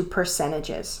according to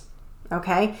percentages,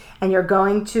 okay? And you're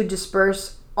going to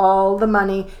disperse all the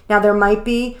money. Now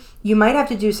you might have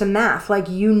to do some math, like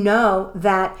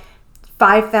that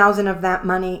 5,000 of that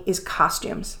money is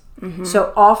costumes. Mm-hmm.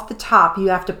 So off the top, you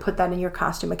have to put that in your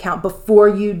costume account before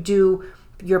you do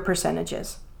your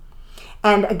percentages.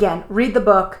 And again, read the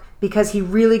book, because he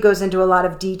really goes into a lot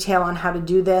of detail on how to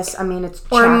do this. I mean, it's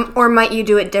or might you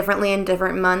do it differently in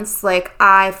different months? Like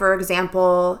I, for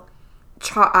example,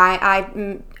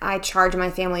 I charge my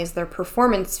families their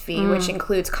performance fee, which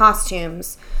includes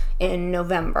costumes, in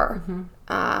November.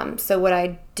 Mm-hmm. So what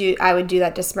I would do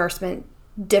that disbursement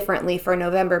differently for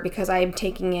November, because I'm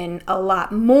taking in a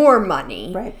lot more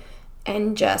money, right,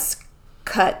 and just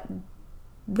cut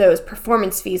those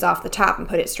performance fees off the top and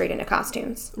put it straight into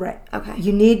costumes. Right. Okay.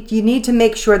 You need to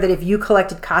make sure that if you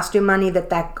collected costume money,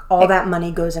 that all that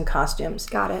money goes in costumes.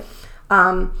 Got it.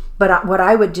 But what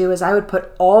I would do is I would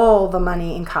put all the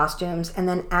money in costumes, and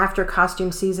then after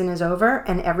costume season is over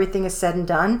and everything is said and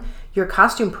done, your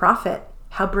costume profit,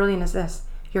 how brilliant is this?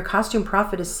 Your costume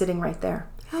profit is sitting right there.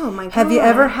 Oh my God. Have you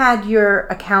ever had your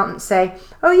accountant say,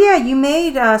 "Oh yeah, you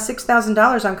made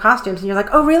 $6,000 on costumes," and you're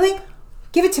like, "Oh really?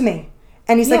 Give it to me."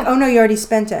 And he's like, "Oh no, you already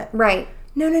spent it." Right.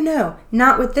 No,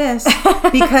 not with this.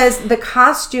 Because the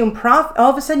costume profit,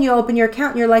 all of a sudden you open your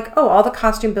account and you're like, "Oh, all the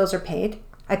costume bills are paid.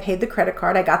 I paid the credit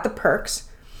card. I got the perks."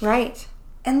 Right.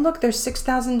 And look, there's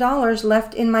 $6,000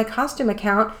 left in my costume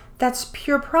account. That's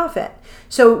pure profit.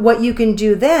 So what you can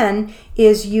do then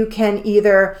is you can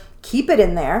either keep it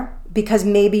in there, because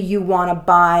maybe you want to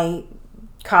buy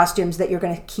costumes that you're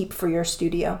going to keep for your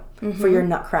studio, for your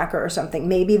Nutcracker or something.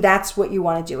 Maybe that's what you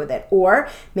want to do with it. Or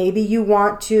maybe you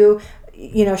want to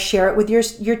share it with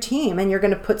your team, and you're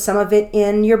going to put some of it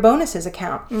in your bonuses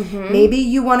account. Maybe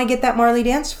you want to get that Marley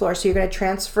dance floor, so you're going to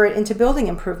transfer it into building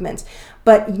improvements.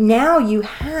 But now you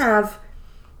have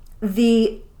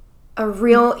a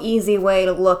real easy way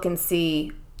to look and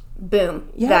see, boom,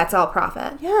 that's all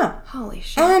profit. Yeah. Holy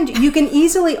shit. And you can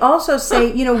easily also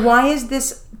say, why is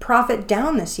this profit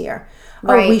down this year?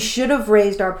 Right. Oh, we should have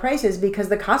raised our prices because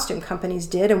the costume companies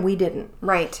did and we didn't.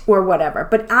 Right. Or whatever.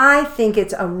 But I think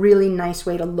it's a really nice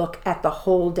way to look at the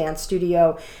whole dance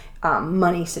studio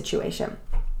money situation.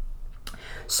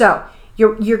 So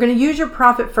you're going to use your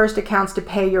Profit First accounts to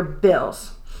pay your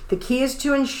bills. The key is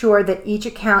to ensure that each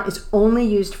account is only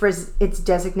used for its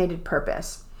designated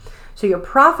purpose. So your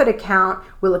profit account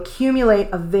will accumulate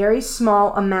a very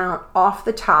small amount off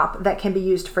the top that can be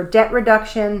used for debt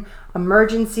reduction,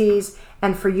 emergencies,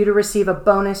 and for you to receive a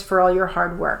bonus for all your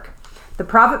hard work. The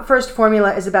Profit First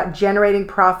formula is about generating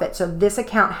profit, so this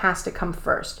account has to come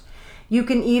first. You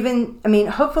can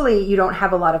hopefully you don't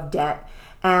have a lot of debt,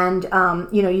 and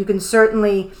you can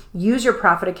certainly use your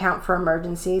profit account for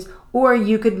emergencies, or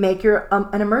you could make your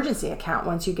an emergency account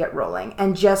once you get rolling,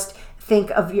 and just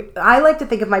I like to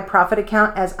think of my profit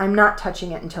account as I'm not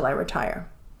touching it until I retire.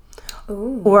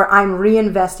 Ooh. Or I'm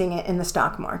reinvesting it in the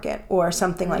stock market or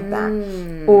something like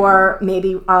that. Or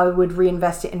maybe I would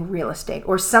reinvest it in real estate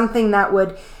or something that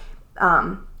would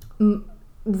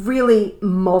really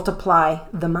multiply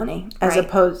the money as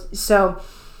opposed. So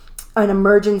an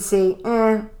emergency,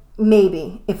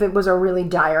 maybe if it was a really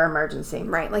dire emergency.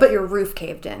 Right, like your roof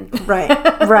caved in.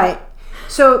 Right.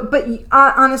 So, but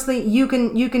honestly, you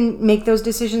can make those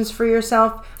decisions for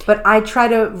yourself. But I try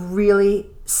to really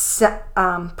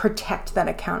protect that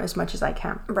account as much as I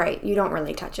can. Right. You don't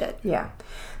really touch it. Yeah.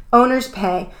 Owner's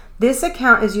pay. This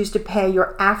account is used to pay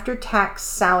your after-tax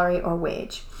salary or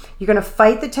wage. You're going to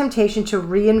fight the temptation to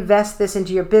reinvest this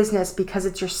into your business because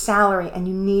it's your salary and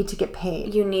you need to get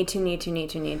paid. You need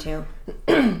to.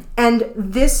 And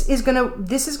this is going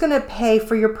to pay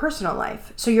for your personal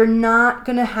life. So you're not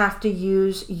going to have to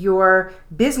use your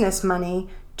business money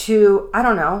to, I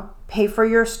don't know, pay for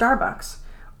your Starbucks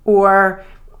or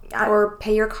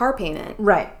pay your car payment.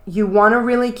 Right. You want to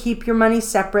really keep your money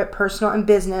separate, personal and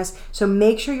business. So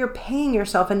make sure you're paying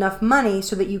yourself enough money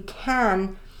so that you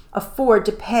can afford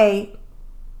to pay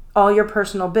all your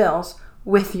personal bills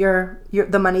with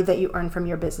the money that you earn from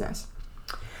your business.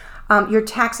 Your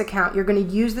tax account, you're going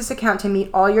to use this account to meet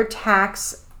all your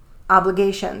tax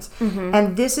obligations.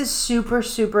 And this is super,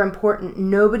 super important.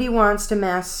 Nobody wants to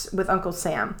mess with Uncle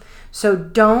Sam. So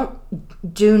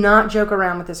do not joke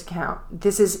around with this account.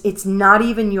 It's not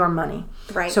even your money.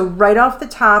 Right. So right off the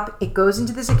top, it goes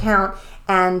into this account,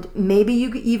 and maybe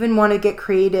you even want to get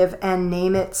creative and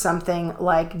name it something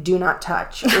like do not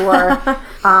touch or,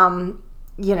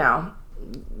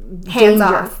 hands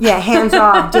off. Yeah, hands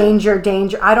off, danger.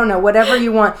 I don't know, whatever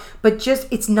you want. But just,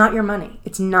 it's not your money.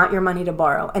 It's not your money to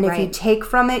borrow. And if you take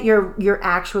from it, you're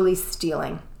actually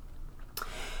stealing.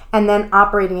 And then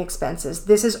operating expenses.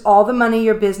 This is all the money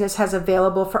your business has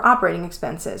available for operating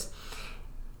expenses.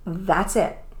 That's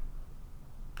it.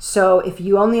 So if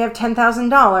you only have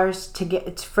 $10,000 to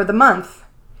get for the month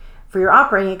for your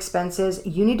operating expenses,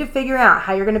 you need to figure out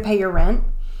how you're going to pay your rent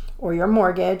or your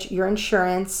mortgage, your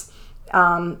insurance,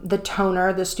 the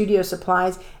toner, the studio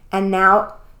supplies. And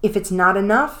now, if it's not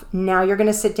enough, now you're going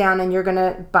to sit down and you're going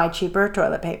to buy cheaper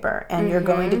toilet paper, and you're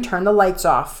going to turn the lights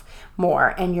off more,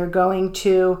 and you're going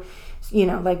to,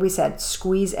 like we said,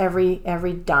 squeeze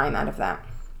every dime out of that.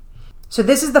 So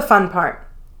this is the fun part.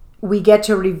 We get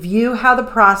to review how the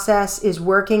process is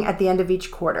working at the end of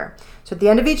each quarter. So at the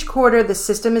end of each quarter, the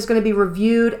system is going to be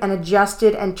reviewed and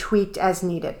adjusted and tweaked as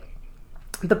needed.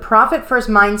 The Profit First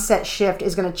mindset shift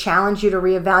is going to challenge you to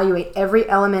reevaluate every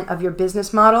element of your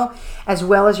business model as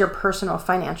well as your personal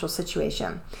financial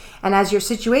situation. And as your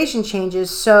situation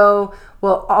changes, so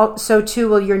too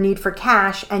will your need for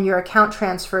cash, and your account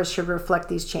transfers should reflect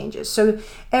these changes. So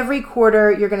every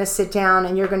quarter you're going to sit down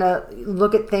and you're going to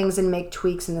look at things and make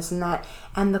tweaks and this and that.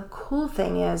 And the cool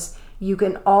thing is you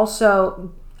can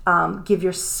also give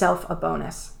yourself a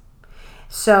bonus.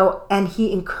 So, and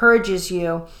he encourages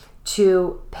you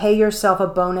to pay yourself a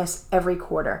bonus every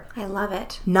quarter. I love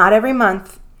it. Not every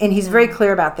month. And he's very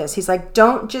clear about this. He's like,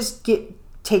 don't just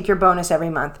take your bonus every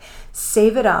month.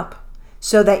 Save it up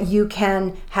so that you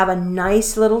can have a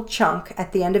nice little chunk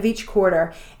at the end of each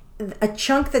quarter, a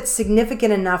chunk that's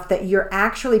significant enough that you're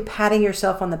actually patting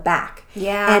yourself on the back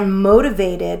and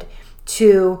motivated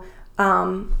to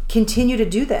continue to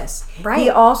do this. Right. He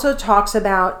also talks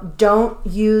about don't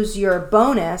use your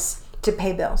bonus to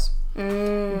pay bills.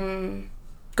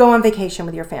 Go go on vacation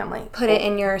with your family. Put it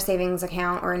in your savings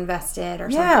account or invest it or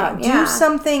something. Yeah, do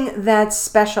something that's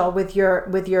special with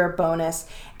your bonus,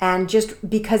 and just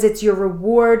because it's your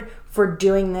reward for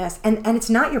doing this, and it's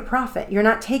not your profit. You're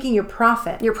not taking your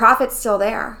profit. Your profit's still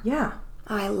there. Yeah.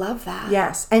 I love that.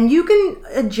 Yes. And you can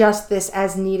adjust this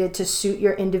as needed to suit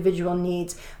your individual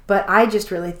needs. But I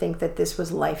just really think that this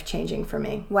was life-changing for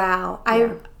me. Wow.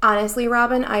 Yeah. Honestly,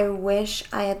 Robin, I wish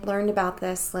I had learned about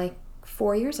this like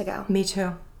 4 years ago. Me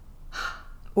too.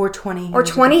 Or 20 years Or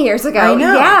 20 years ago. I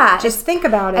know. Yeah. Just think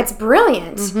about it. It's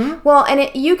brilliant. Mm-hmm. Well,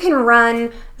 and you can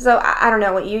run, so I don't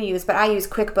know what you use, but I use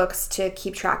QuickBooks to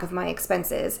keep track of my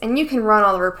expenses. And you can run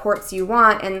all the reports you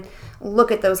want and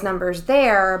look at those numbers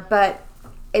there, but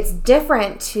it's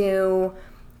different to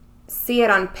see it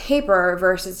on paper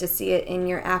versus to see it in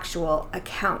your actual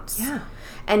accounts. Yeah.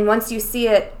 And once you see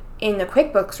it in the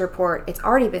QuickBooks report, it's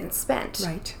already been spent.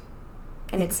 Right.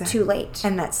 And it's too late.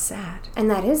 And that's sad. And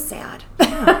that is sad.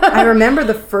 Yeah. I remember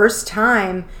the first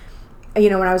time,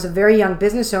 when I was a very young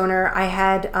business owner, I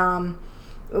had,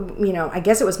 I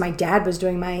guess it was my dad was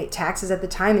doing my taxes at the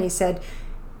time, and he said,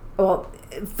 well,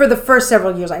 for the first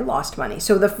several years, I lost money.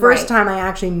 So the first time I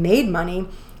actually made money,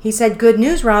 he said, "Good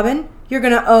news, Robin. You're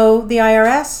going to owe the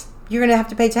IRS. You're going to have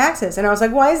to pay taxes." And I was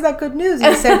like, "Why is that good news?"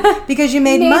 And he said, "Because you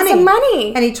made money." Some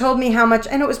money. And he told me how much,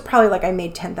 and it was probably like I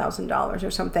made $10,000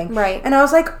 or something. Right. And I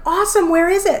was like, "Awesome. Where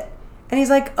is it?" And he's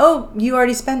like, "Oh, you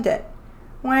already spent it."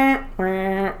 Yeah.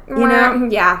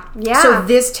 Yeah. So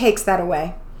this takes that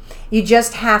away. You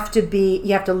just have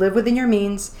to live within your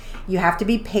means. You have to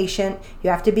be patient.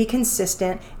 You have to be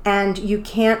consistent, and you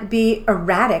can't be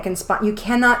erratic and you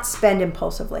cannot spend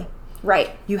impulsively.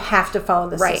 Right. You have to follow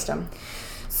the system.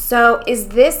 So, is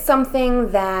this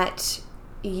something that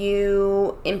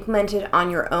you implemented on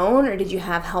your own, or did you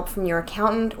have help from your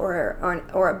accountant or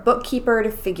a bookkeeper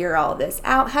to figure all this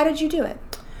out? How did you do it?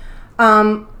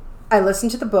 I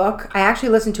listened to the book. I actually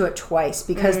listened to it twice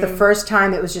because the first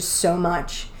time it was just so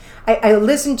much. I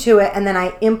listened to it, and then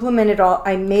I implemented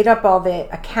I made up all the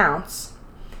accounts,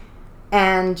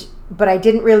 but I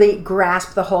didn't really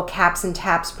grasp the whole caps and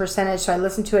taps percentage, so I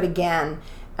listened to it again,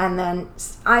 and then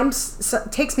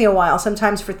it takes me a while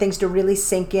sometimes for things to really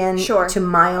sink in to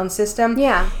my own system.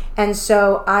 Yeah. And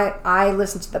so I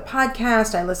listened to the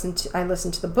podcast, I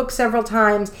listened to the book several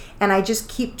times, and I just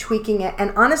keep tweaking it,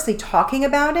 and honestly talking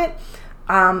about it.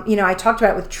 I talked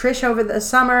about it with Trish over the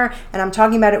summer, and I'm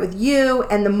talking about it with you,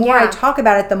 and the more I talk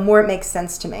about it, the more it makes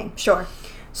sense to me. Sure.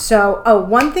 So,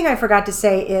 one thing I forgot to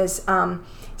say is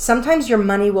sometimes your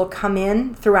money will come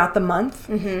in throughout the month.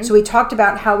 Mm-hmm. So we talked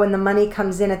about how when the money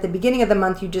comes in at the beginning of the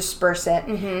month, you disperse it.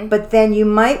 Mm-hmm. But then you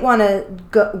might want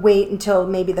to wait until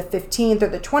maybe the 15th or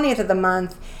the 20th of the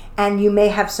month, and you may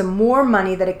have some more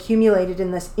money that accumulated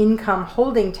in this income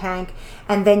holding tank,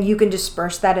 and then you can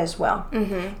disperse that as well.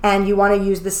 Mm-hmm. And you want to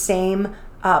use the same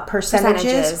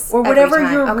percentages or whatever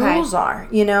your rules are,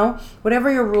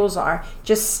 whatever your rules are,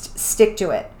 just stick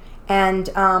to it. And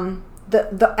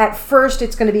at first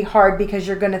it's going to be hard because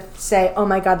you're going to say, "Oh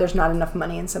my God, there's not enough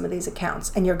money in some of these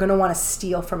accounts," and you're going to want to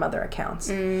steal from other accounts.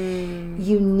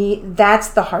 That's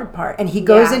the hard part. And he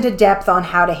goes into depth on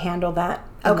how to handle that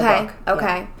in the book.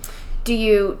 Okay. Yeah. Do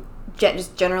you,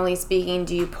 just generally speaking,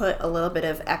 do you put a little bit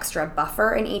of extra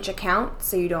buffer in each account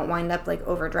so you don't wind up like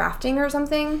overdrafting or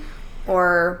something?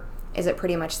 Or is it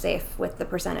pretty much safe with the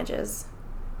percentages?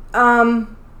 The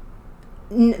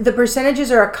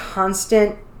percentages are a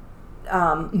constant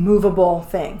movable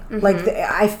thing. Mm-hmm. Like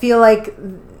I feel like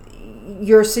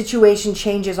your situation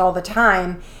changes all the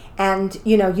time, and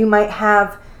you might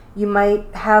have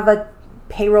a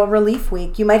payroll relief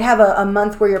week. You might have a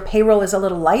month where your payroll is a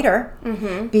little lighter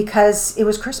because it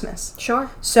was Christmas.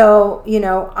 Sure. So,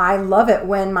 I love it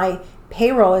when my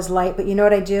payroll is light, but you know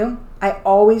what I do? I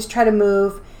always try to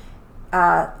move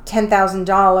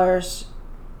 $10,000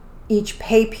 each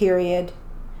pay period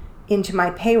into my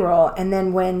payroll, and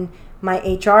then when my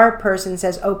HR person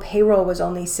says, "Oh, payroll was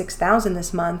only $6,000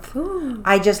 this month,"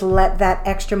 I just let that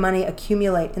extra money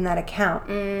accumulate in that account,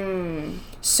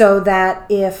 so that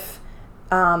if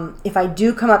I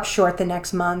do come up short the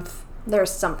next month,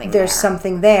 there's something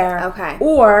there. Okay.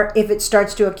 Or if it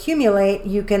starts to accumulate,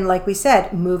 you can, like we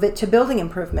said, move it to building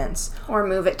improvements. Or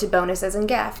move it to bonuses and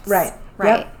gifts. Right.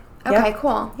 Yep. Okay,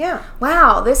 cool. Yeah.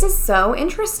 Wow, this is so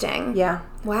interesting. Yeah.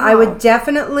 Wow. I would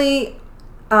definitely...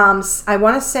 I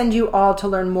want to send you all to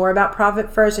learn more about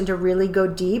Profit First and to really go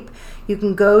deep. You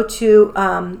can go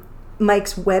to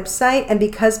Mike's website, and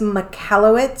because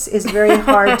Michalowicz is very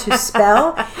hard to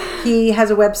spell, he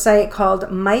has a website called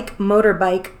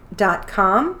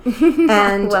MikeMotorbike.com.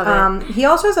 And he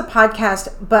also has a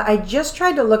podcast, but I just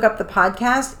tried to look up the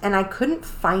podcast and I couldn't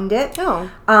find it.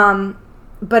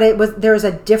 But there was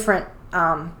a different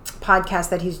podcast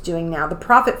that he's doing now. The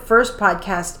Profit First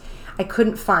podcast I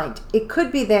couldn't find. It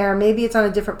could be there. Maybe it's on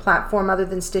a different platform other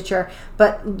than Stitcher,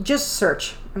 but just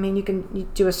search. I mean, you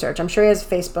do a search. I'm sure he has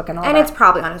Facebook and all that. And it's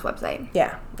probably on his website.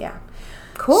 Yeah.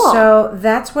 Cool. So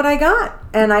that's what I got.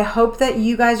 And I hope that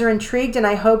you guys are intrigued, and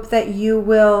I hope that you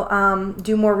will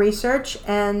do more research,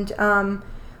 and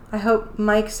I hope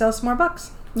Mike sells some more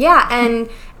books. Yeah, and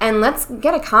let's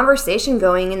get a conversation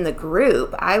going in the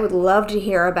group. I would love to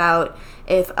hear about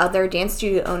if other dance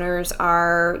studio owners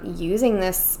are using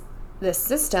this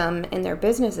system in their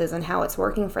businesses and how it's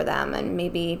working for them, and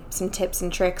maybe some tips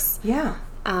and tricks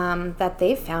that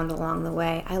they've found along the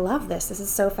way. I love this. This is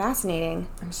so fascinating.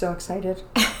 I'm so excited.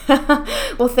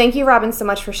 Well, thank you, Robin, so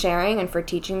much for sharing and for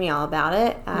teaching me all about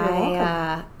it. You're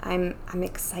welcome. I'm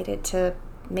excited to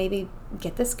maybe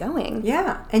get this going.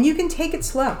 Yeah, and you can take it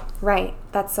slow. Right.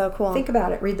 That's so cool. Think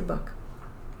about it. Read the book.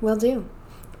 Will do.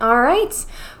 All right.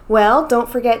 Well, don't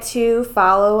forget to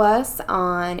follow us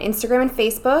on Instagram and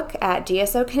Facebook at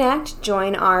DSO Connect.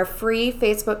 Join our free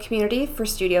Facebook community for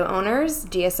studio owners,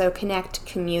 DSO Connect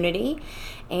Community.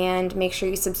 And make sure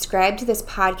you subscribe to this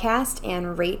podcast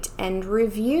and rate and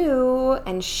review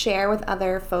and share with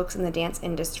other folks in the dance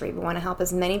industry. We want to help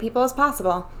as many people as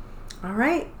possible. All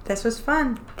right. This was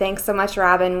fun. Thanks so much,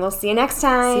 Robin. We'll see you next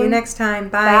time. See you next time.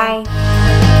 Bye.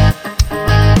 Bye.